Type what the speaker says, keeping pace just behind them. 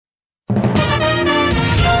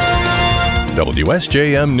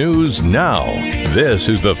WSJM News Now. This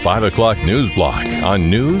is the 5 o'clock news block on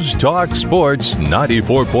News Talk Sports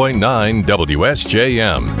 94.9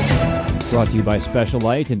 WSJM. Brought to you by Special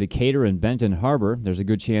Light in Decatur and Benton Harbor. There's a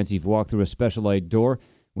good chance you've walked through a Special Light door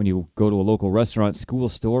when you go to a local restaurant, school,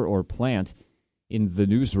 store, or plant. In the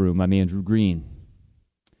newsroom, I'm Andrew Green.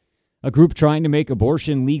 A group trying to make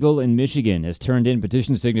abortion legal in Michigan has turned in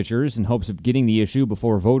petition signatures in hopes of getting the issue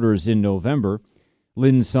before voters in November.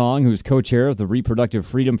 Lynn Song, who's co-chair of the Reproductive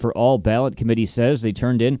Freedom for All ballot committee, says they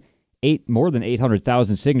turned in more than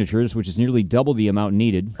 800,000 signatures, which is nearly double the amount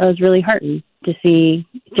needed. I was really heartened to see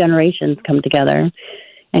generations come together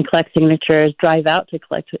and collect signatures, drive out to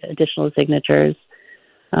collect additional signatures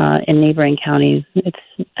in neighboring counties.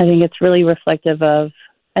 I think it's really reflective of,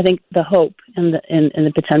 the hope and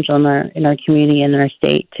the potential in our community and in our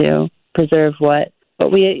state to preserve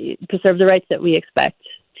preserve the rights that we expect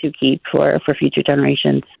to keep for future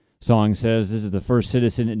generations. Song says this is the first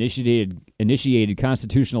citizen-initiated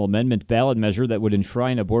constitutional amendment ballot measure that would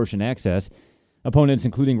enshrine abortion access. Opponents,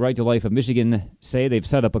 including Right to Life of Michigan, say they've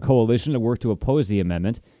set up a coalition to work to oppose the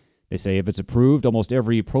amendment. They say if it's approved, almost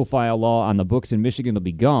every profile law on the books in Michigan will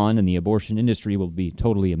be gone, and the abortion industry will be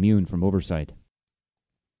totally immune from oversight.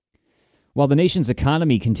 While the nation's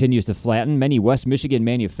economy continues to flatten, many West Michigan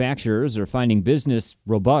manufacturers are finding business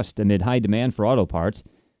robust amid high demand for auto parts.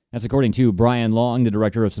 That's according to Brian Long, the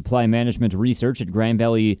Director of Supply Management Research at Grand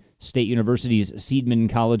Valley State University's Seidman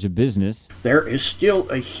College of Business. There is still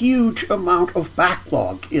a huge amount of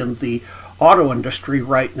backlog in the auto industry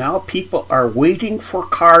right now. People are waiting for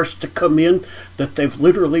cars to come in that they've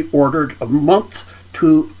literally ordered a month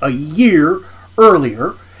to a year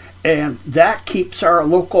earlier, and that keeps our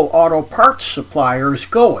local auto parts suppliers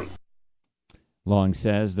going. Long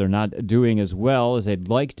says they're not doing as well as they'd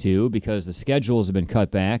like to because the schedules have been cut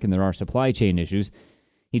back and there are supply chain issues.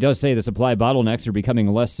 He does say the supply bottlenecks are becoming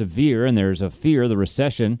less severe and there's a fear the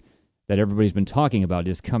recession that everybody's been talking about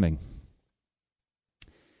is coming.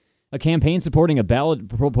 A campaign supporting a ballot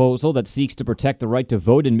proposal that seeks to protect the right to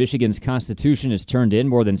vote in Michigan's Constitution has turned in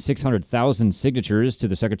more than 600,000 signatures to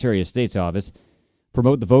the Secretary of State's office.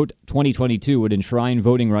 Promote the Vote 2022 would enshrine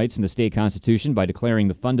voting rights in the state constitution by declaring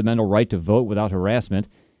the fundamental right to vote without harassment.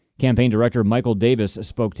 Campaign Director Michael Davis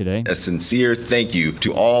spoke today. A sincere thank you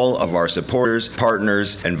to all of our supporters,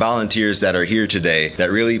 partners, and volunteers that are here today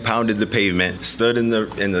that really pounded the pavement, stood in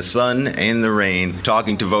the sun and the rain,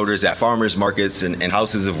 talking to voters at farmers markets and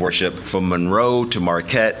houses of worship, from Monroe to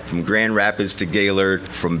Marquette, from Grand Rapids to Gaylord,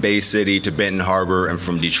 from Bay City to Benton Harbor, and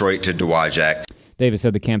from Detroit to Dowagiac. Davis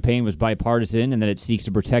said the campaign was bipartisan and that it seeks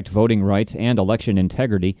to protect voting rights and election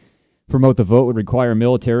integrity. Promote the Vote would require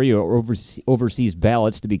military or overseas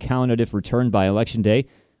ballots to be counted if returned by Election Day,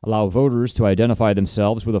 allow voters to identify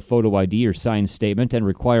themselves with a photo ID or signed statement, and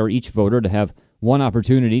require each voter to have one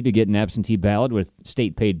opportunity to get an absentee ballot with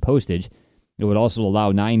state-paid postage. It would also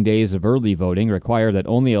allow 9 days of early voting, require that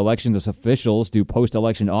only elections officials do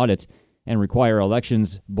post-election audits, and require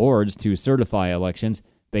elections boards to certify elections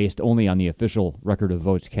based only on the official record of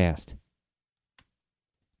votes cast.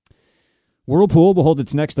 Whirlpool will hold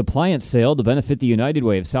its next appliance sale to benefit the United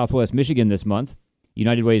Way of Southwest Michigan this month.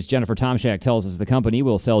 United Way's Jennifer Tomczak tells us the company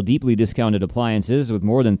will sell deeply discounted appliances with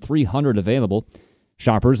more than 300 available.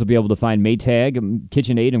 Shoppers will be able to find Maytag,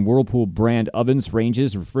 KitchenAid, and Whirlpool brand ovens,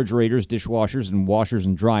 ranges, refrigerators, dishwashers, and washers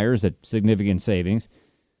and dryers at significant savings.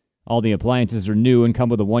 All the appliances are new and come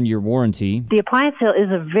with a 1-year warranty. The appliance sale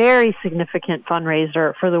is a very significant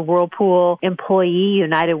fundraiser for the Whirlpool Employee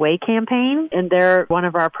United Way campaign, and they're one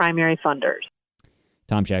of our primary funders.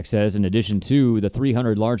 Tomczak says in addition to the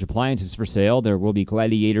 300 large appliances for sale, there will be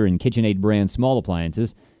Gladiator and KitchenAid brand small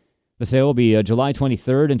appliances. The sale will be July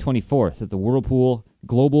 23rd and 24th at the Whirlpool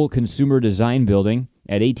Global Consumer Design Building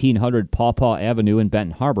at 1800 Paw Paw Avenue in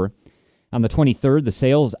Benton Harbor. On the 23rd, the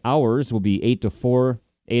sales hours will be 8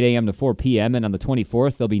 a.m. to 4 p.m., and on the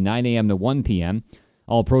 24th, they'll be 9 a.m. to 1 p.m.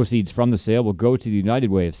 All proceeds from the sale will go to the United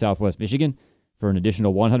Way of Southwest Michigan. For an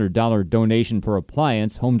additional $100 donation per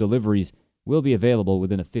appliance, home deliveries will be available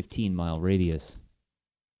within a 15-mile radius.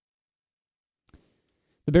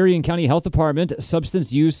 The Berrien County Health Department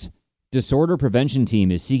Substance Use Disorder Prevention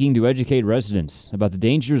Team is seeking to educate residents about the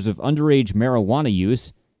dangers of underage marijuana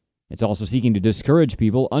use. It's also seeking to discourage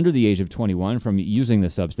people under the age of 21 from using the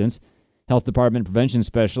substance. Health Department Prevention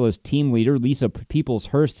Specialist Team Leader Lisa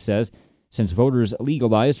Peoples-Hurst says since voters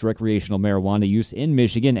legalized recreational marijuana use in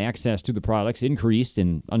Michigan, access to the products increased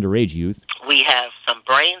in underage youth. We have some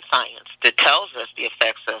brain science that tells us the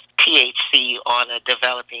effects of THC on a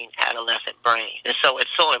developing adolescent brain. And so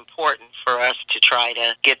it's so important for us to try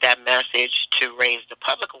to get that message to raise the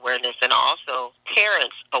public awareness and also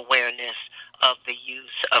parents' awareness of the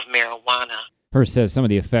use of marijuana. Hurst says some of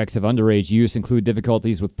the effects of underage use include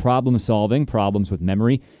difficulties with problem solving, problems with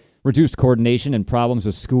memory, reduced coordination, and problems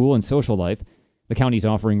with school and social life. The county's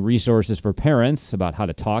offering resources for parents about how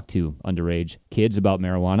to talk to underage kids about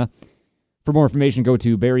marijuana. For more information, go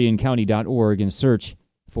to berriencounty.org and search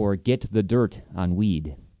for Get the Dirt on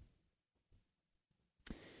Weed.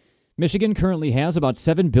 Michigan currently has about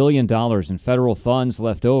 $7 billion in federal funds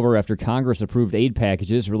left over after Congress approved aid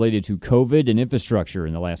packages related to COVID and infrastructure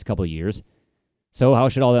in the last couple of years. So how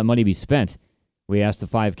should all that money be spent? We asked the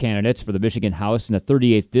 5 candidates for the Michigan House in the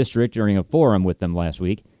 38th District during a forum with them last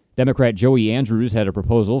week. Democrat Joey Andrews had a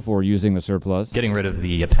proposal for using the surplus. Getting rid of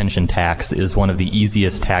the pension tax is one of the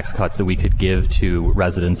easiest tax cuts that we could give to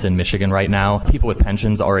residents in Michigan right now. People with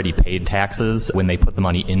pensions already paid taxes when they put the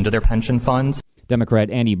money into their pension funds. Democrat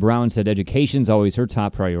Annie Brown said education's always her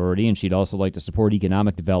top priority, and she'd also like to support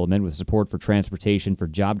economic development with support for transportation for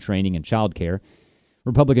job training and child care.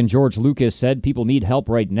 Republican George Lucas said people need help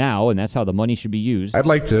right now, and that's how the money should be used. I'd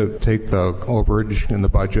like to take the overage in the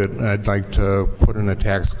budget, and I'd like to put in a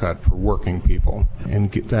tax cut for working people,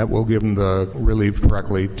 and that will give them the relief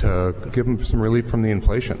directly to give them some relief from the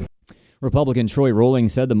inflation. Republican Troy Rowling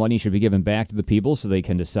said the money should be given back to the people so they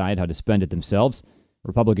can decide how to spend it themselves.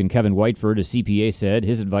 Republican Kevin Whiteford, a CPA, said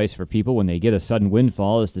his advice for people when they get a sudden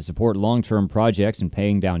windfall is to support long-term projects and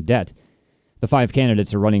paying down debt. The 5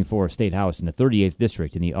 candidates are running for a state house in the 38th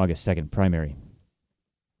District in the August 2nd primary.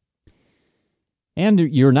 And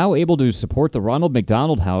you're now able to support the Ronald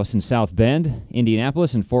McDonald House in South Bend,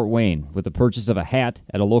 Indianapolis, and Fort Wayne with the purchase of a hat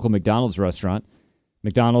at a local McDonald's restaurant.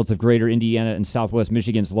 McDonald's of Greater Indiana and Southwest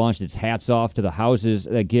Michigan's launched its Hats Off to the Houses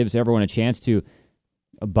that gives everyone a chance to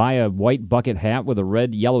buy a white bucket hat with a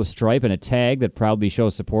red-yellow stripe and a tag that proudly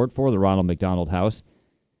shows support for the Ronald McDonald House.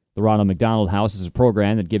 The Ronald McDonald House is a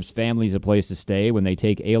program that gives families a place to stay when they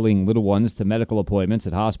take ailing little ones to medical appointments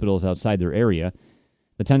at hospitals outside their area.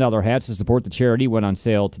 The $10 hats to support the charity went on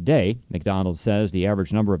sale today. McDonald's says the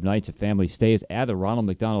average number of nights a family stays at a Ronald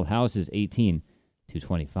McDonald House is 18 to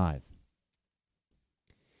 25.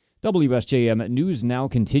 WSJM News now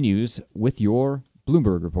continues with your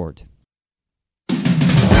Bloomberg Report.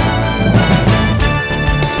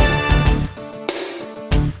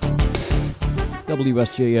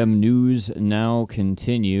 WSJM News now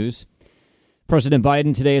continues. President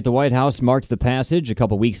Biden today at the White House marked the passage a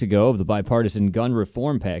couple weeks ago of the bipartisan gun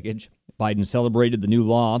reform package. Biden celebrated the new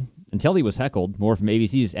law until he was heckled. More from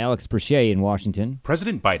ABC's Alex Perche in Washington.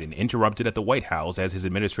 President Biden interrupted at the White House as his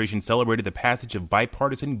administration celebrated the passage of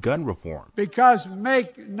bipartisan gun reform. Because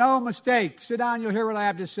make no mistake, sit down, you'll hear what I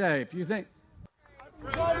have to say. If you think...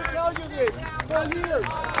 I'm trying to tell you this for years.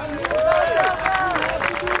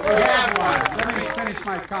 Let me finish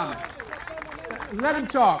my comment. Let him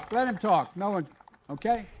talk. No one,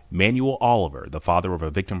 okay? Manuel Oliver, the father of a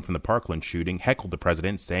victim from the Parkland shooting, heckled the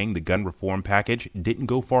president, saying the gun reform package didn't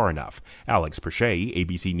go far enough. Alex Perche,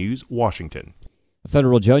 ABC News, Washington. A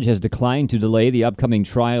federal judge has declined to delay the upcoming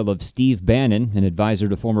trial of Steve Bannon, an advisor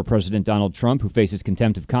to former President Donald Trump, who faces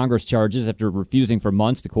contempt of Congress charges after refusing for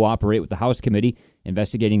months to cooperate with the House committee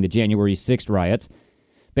investigating the January 6th riots.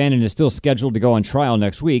 Bannon is still scheduled to go on trial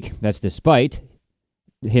next week. That's despite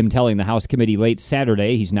him telling the House committee late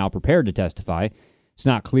Saturday he's now prepared to testify. It's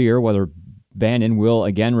not clear whether Bannon will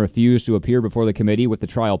again refuse to appear before the committee with the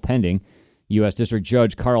trial pending. U.S. District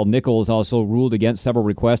Judge Carl Nichols also ruled against several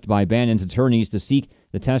requests by Bannon's attorneys to seek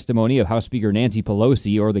the testimony of House Speaker Nancy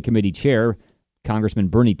Pelosi or the committee chair, Congressman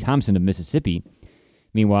Bernie Thompson of Mississippi.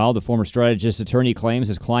 Meanwhile, the former strategist attorney claims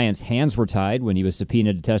his client's hands were tied when he was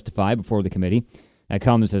subpoenaed to testify before the committee. That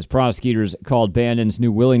comes as prosecutors called Bannon's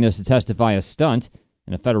new willingness to testify a stunt,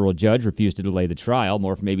 and a federal judge refused to delay the trial.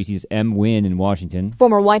 More from ABC's M. Wynn in Washington.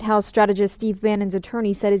 Former White House strategist Steve Bannon's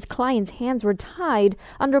attorney said his client's hands were tied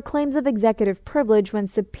under claims of executive privilege when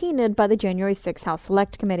subpoenaed by the January 6 House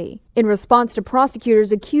Select Committee. In response to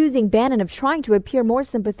prosecutors accusing Bannon of trying to appear more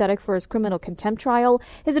sympathetic for his criminal contempt trial,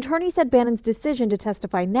 his attorney said Bannon's decision to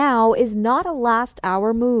testify now is not a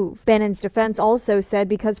last-hour move. Bannon's defense also said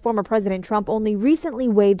because former President Trump only recently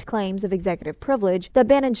waived claims of executive privilege, that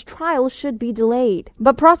Bannon's trial should be delayed.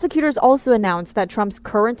 But prosecutors also announced that Trump's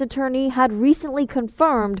current attorney had recently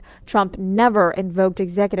confirmed Trump never invoked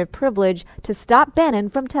executive privilege to stop Bannon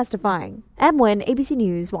from testifying. M. Wynn, ABC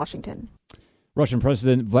News, Washington. Russian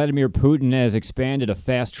President Vladimir Putin has expanded a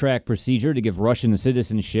fast-track procedure to give Russian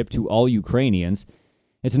citizenship to all Ukrainians.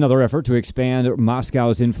 It's another effort to expand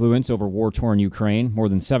Moscow's influence over war-torn Ukraine. More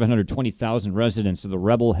than 720,000 residents of the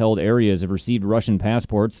rebel-held areas have received Russian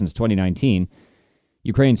passports since 2019.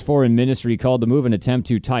 Ukraine's foreign ministry called the move an attempt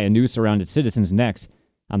to tie a noose around its citizens' necks.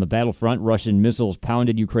 On the battlefront, Russian missiles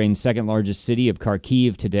pounded Ukraine's second-largest city of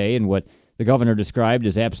Kharkiv today in what the governor described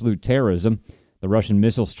as absolute terrorism. The Russian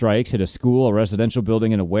missile strikes hit a school, a residential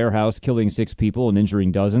building, and a warehouse, killing 6 people and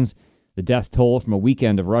injuring dozens. The death toll from a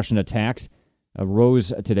weekend of Russian attacks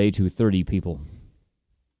rose today to 30 people.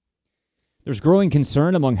 There's growing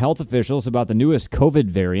concern among health officials about the newest COVID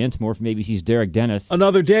variant. More from ABC's Derek Dennis.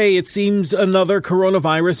 Another day, it seems another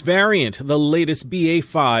coronavirus variant. The latest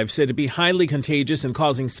BA.5 said to be highly contagious and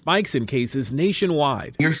causing spikes in cases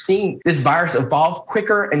nationwide. You're seeing this virus evolve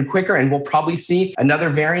quicker and quicker, and we'll probably see another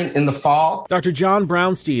variant in the fall. Dr. John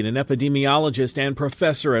Brownstein, an epidemiologist and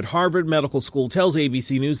professor at Harvard Medical School, tells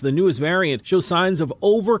ABC News the newest variant shows signs of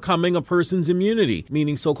overcoming a person's immunity,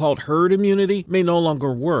 meaning so-called herd immunity may no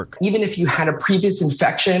longer work. Even if you had a previous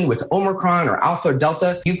infection with Omicron or Alpha or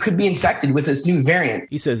Delta, you could be infected with this new variant.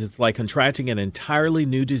 He says it's like contracting an entirely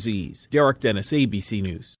new disease. Derek Dennis, ABC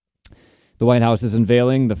News. The White House is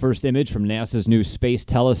unveiling the first image from NASA's new space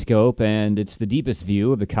telescope, and it's the deepest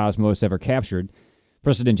view of the cosmos ever captured.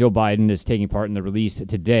 President Joe Biden is taking part in the release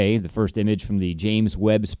today. The first image from the James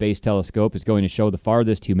Webb Space Telescope is going to show the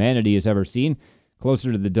farthest humanity has ever seen,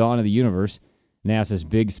 closer to the dawn of the universe. NASA's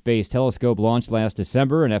big space telescope launched last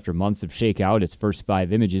December, and after months of shakeout, its first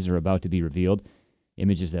 5 images are about to be revealed.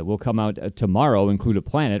 Images that will come out tomorrow include a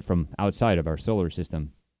planet from outside of our solar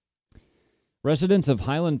system. Residents of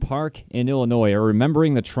Highland Park in Illinois are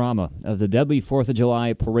remembering the trauma of the deadly 4th of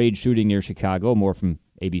July parade shooting near Chicago. More from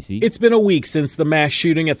ABC. It's been a week since the mass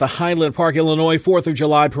shooting at the Highland Park, Illinois 4th of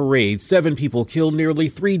July parade. 7 people killed, nearly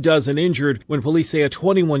 3 dozen injured when police say a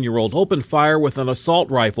 21-year-old opened fire with an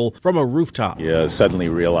assault rifle from a rooftop. You suddenly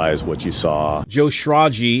realize what you saw. Joe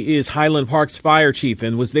Shraji is Highland Park's fire chief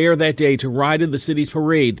and was there that day to ride in the city's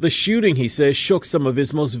parade. The shooting, he says, shook some of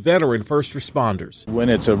his most veteran first responders. When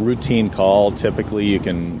it's a routine call, typically you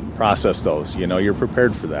can process those. You're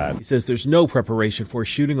prepared for that. He says there's no preparation for a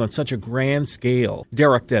shooting on such a grand scale.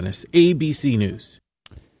 Derek Dennis, ABC News.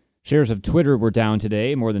 Shares of Twitter were down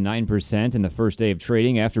today, more than 9% in the first day of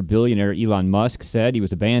trading after billionaire Elon Musk said he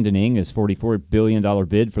was abandoning his $44 billion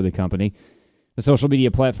bid for the company. The social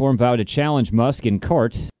media platform vowed to challenge Musk in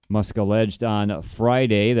court. Musk alleged on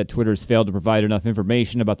Friday that Twitter's failed to provide enough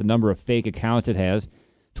information about the number of fake accounts it has.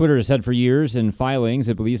 Twitter has said for years in filings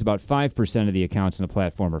it believes about 5% of the accounts on the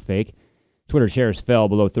platform are fake. Twitter shares fell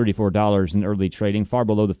below $34 in early trading, far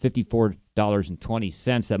below the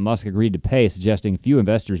 $54.20 that Musk agreed to pay, suggesting few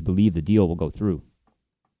investors believe the deal will go through.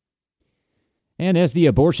 And as the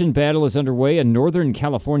abortion battle is underway, a Northern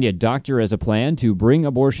California doctor has a plan to bring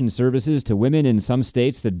abortion services to women in some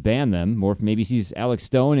states that ban them. More from ABC's Alex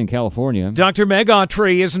Stone in California. Dr. Meg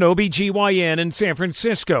Autry is an OBGYN in San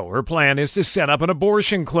Francisco. Her plan is to set up an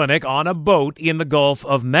abortion clinic on a boat in the Gulf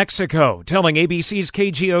of Mexico, telling ABC's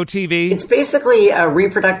KGO-TV. It's basically a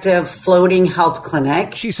reproductive floating health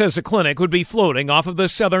clinic. She says the clinic would be floating off of the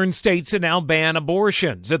southern states that now ban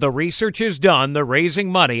abortions. The research is done. They're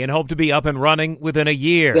raising money and hope to be up and running within a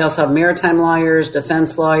year. We also have maritime lawyers,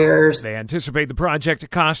 defense lawyers. They anticipate the project to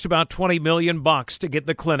cost about $20 million to get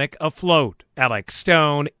the clinic afloat. Alex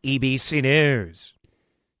Stone, ABC News.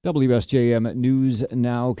 WSJM News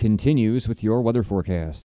now continues with your weather forecast.